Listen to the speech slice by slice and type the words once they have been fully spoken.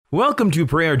Welcome to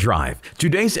Prayer Drive.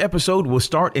 Today's episode will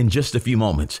start in just a few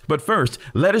moments. But first,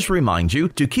 let us remind you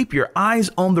to keep your eyes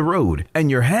on the road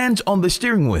and your hands on the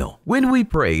steering wheel. When we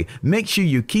pray, make sure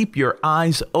you keep your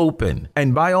eyes open.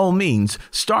 And by all means,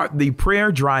 start the Prayer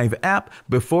Drive app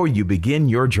before you begin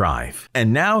your drive.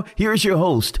 And now, here's your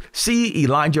host, C.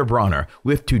 Elijah Bronner,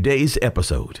 with today's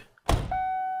episode.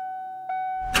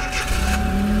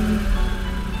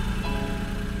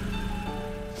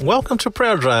 Welcome to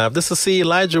Prayer Drive. This is C.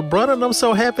 Elijah Bronner, and I'm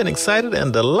so happy and excited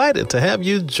and delighted to have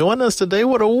you join us today.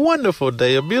 What a wonderful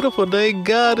day, a beautiful day.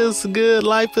 God is good,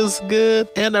 life is good,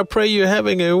 and I pray you're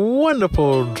having a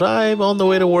wonderful drive on the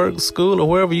way to work, school, or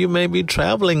wherever you may be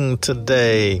traveling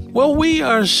today. Well, we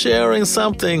are sharing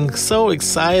something so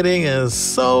exciting and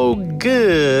so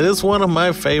good. It's one of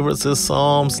my favorites. It's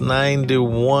Psalms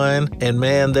 91, and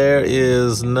man, there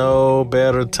is no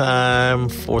better time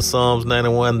for Psalms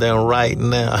 91 than right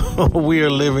now. We are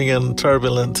living in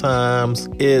turbulent times.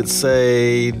 It's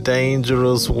a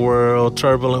dangerous world,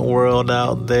 turbulent world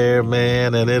out there,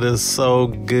 man, and it is so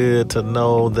good to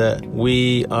know that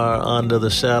we are under the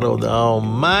shadow of the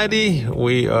Almighty.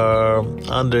 We are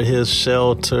under His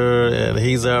shelter, and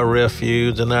He's our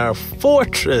refuge and our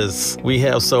fortress. We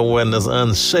have someone that's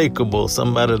unshakable,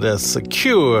 somebody that's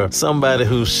secure, somebody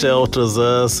who shelters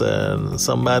us, and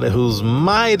somebody who's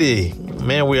mighty.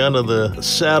 Man, we're under the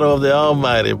shadow of the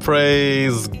Almighty.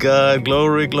 Praise God.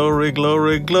 Glory, glory,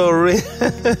 glory, glory.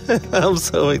 I'm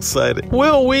so excited.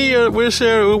 Well,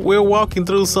 we're walking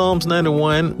through Psalms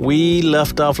 91. We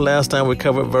left off last time. We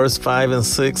covered verse 5 and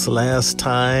 6 last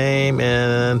time.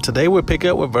 And today we'll pick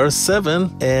up with verse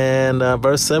 7. And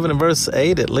verse 7 and verse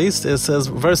 8, at least, it says,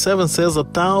 verse 7 says,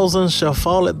 1,000 shall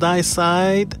fall at thy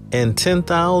side and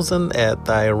 10,000 at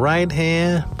thy right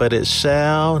hand, but it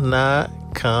shall not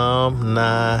come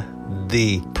nigh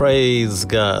thee. Praise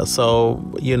God. So,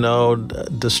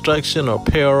 destruction or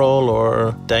peril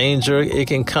or danger, it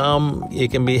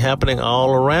can be happening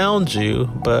all around you,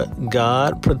 but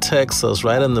God protects us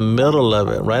right in the middle of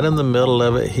it. Right in the middle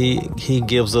of it, He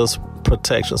gives us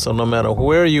protection. So no matter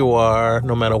where you are,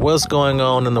 no matter what's going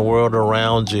on in the world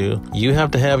around you, you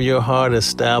have to have your heart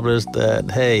established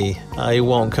that, hey, He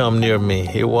won't come near me.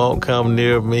 He won't come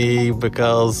near me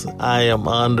because I am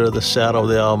under the shadow of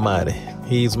the Almighty.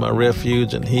 He's my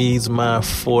refuge and He's my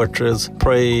fortress.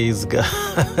 Praise God.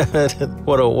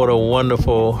 What a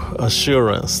wonderful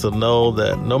assurance to know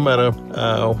that no matter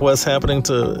what's happening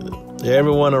to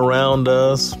everyone around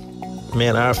us,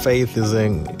 man, our faith is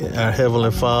in our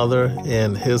Heavenly Father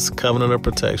and His covenant of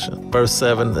protection. Verse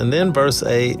 7 and then verse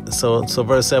 8. So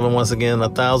verse 7, once again,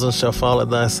 1,000 shall fall at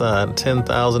thy side,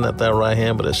 10,000 at thy right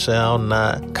hand, but it shall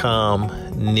not come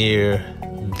near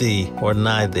thee or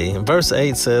nigh thee. And verse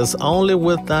 8 says, only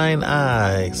with thine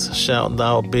eyes shalt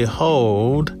thou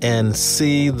behold and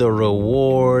see the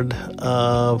reward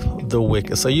of the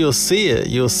wicked. So you'll see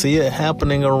it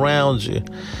happening around you,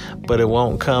 but it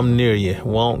won't come near you.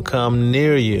 Won't come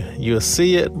near you. You'll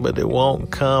see it, but it won't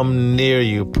come near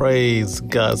you. Praise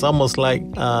God. It's almost like,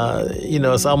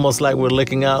 we're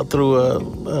looking out through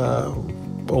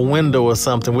a window or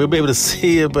something. We'll be able to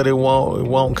see it, but it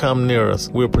won't come near us.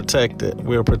 We're protected.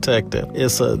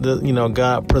 It's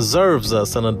God preserves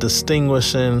us in a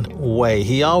distinguishing way.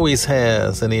 He always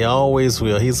has, and He always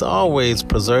will. He's always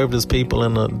preserved His people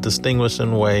in a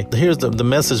distinguishing way. Here's the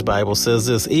Message Bible says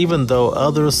this: even though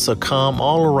others succumb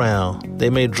all around, they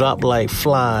may drop like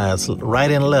flies right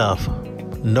and left,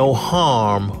 no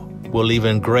harm will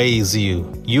even graze you.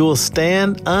 You will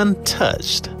stand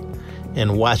untouched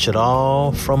and watch it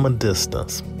all from a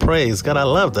distance. Praise God. I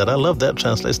love that. I love that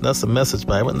translation. That's the Message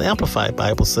Bible. And the Amplified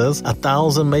Bible says,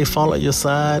 1,000 may fall at your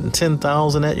side and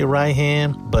 10,000 at your right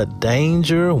hand, but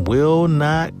danger will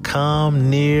not come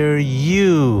near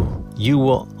you. You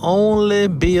will only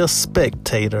be a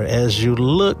spectator as you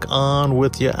look on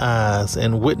with your eyes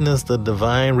and witness the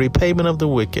divine repayment of the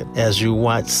wicked as you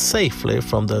watch safely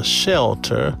from the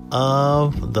shelter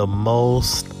of the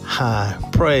Most High.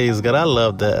 Praise God. I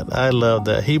love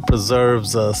that. He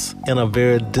preserves us in a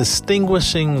very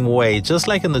distinguishing way. Just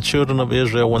like in the children of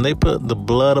Israel, when they put the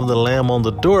blood of the lamb on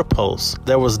the doorposts,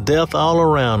 there was death all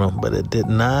around them, but it did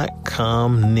not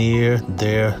come near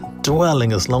their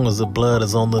dwelling as long as the blood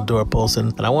is on the doorpost.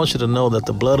 And I want you to know that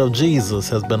the blood of Jesus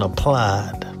has been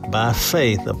applied by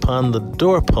faith upon the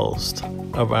doorpost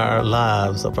of our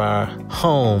lives, of our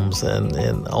homes,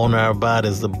 and on our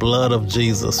bodies, the blood of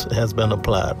Jesus has been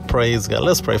applied. Praise God.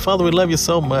 Let's pray. Father, we love you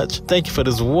so much. Thank you for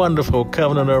this wonderful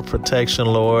covenant of protection,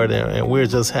 Lord, and we're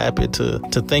just happy to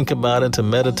think about it, to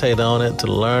meditate on it, to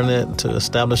learn it, to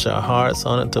establish our hearts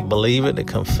on it, to believe it, to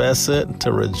confess it,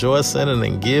 to rejoice in it,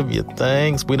 and give you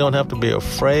thanks. We don't have to be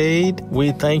afraid.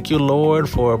 We thank you, Lord,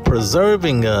 for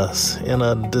preserving us in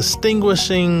a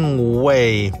distinguishing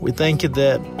way. We thank you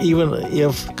that even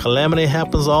if calamity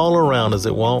happens all around us,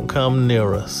 it won't come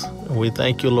near us. We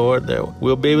thank you, Lord, that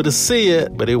we'll be able to see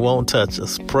it, but it won't touch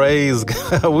us. Praise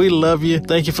God. We love you.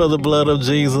 Thank you for the blood of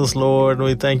Jesus, Lord.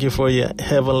 We thank you for your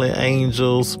heavenly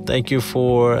angels. Thank you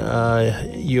for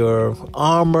your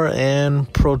armor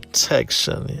and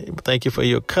protection. Thank you for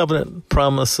your covenant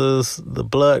promises, the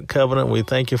blood covenant. We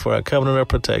thank you for our covenant of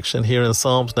protection here in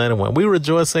Psalms 91. We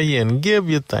rejoice in you and give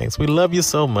you thanks. We love you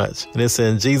so much. And it's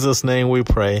in Jesus' name we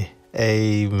pray.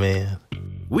 Amen.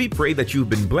 We pray that you've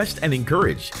been blessed and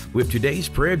encouraged with today's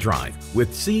prayer drive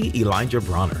with C. Elijah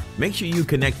Bronner. Make sure you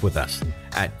connect with us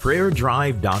at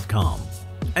prayerdrive.com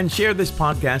and share this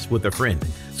podcast with a friend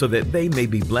so that they may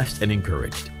be blessed and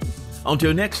encouraged.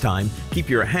 Until next time, keep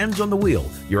your hands on the wheel,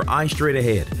 your eyes straight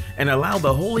ahead, and allow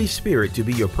the Holy Spirit to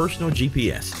be your personal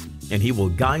GPS, and He will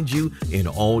guide you in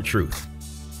all truth.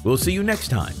 We'll see you next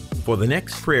time for the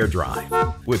next prayer drive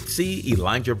with C.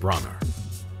 Elijah Bronner.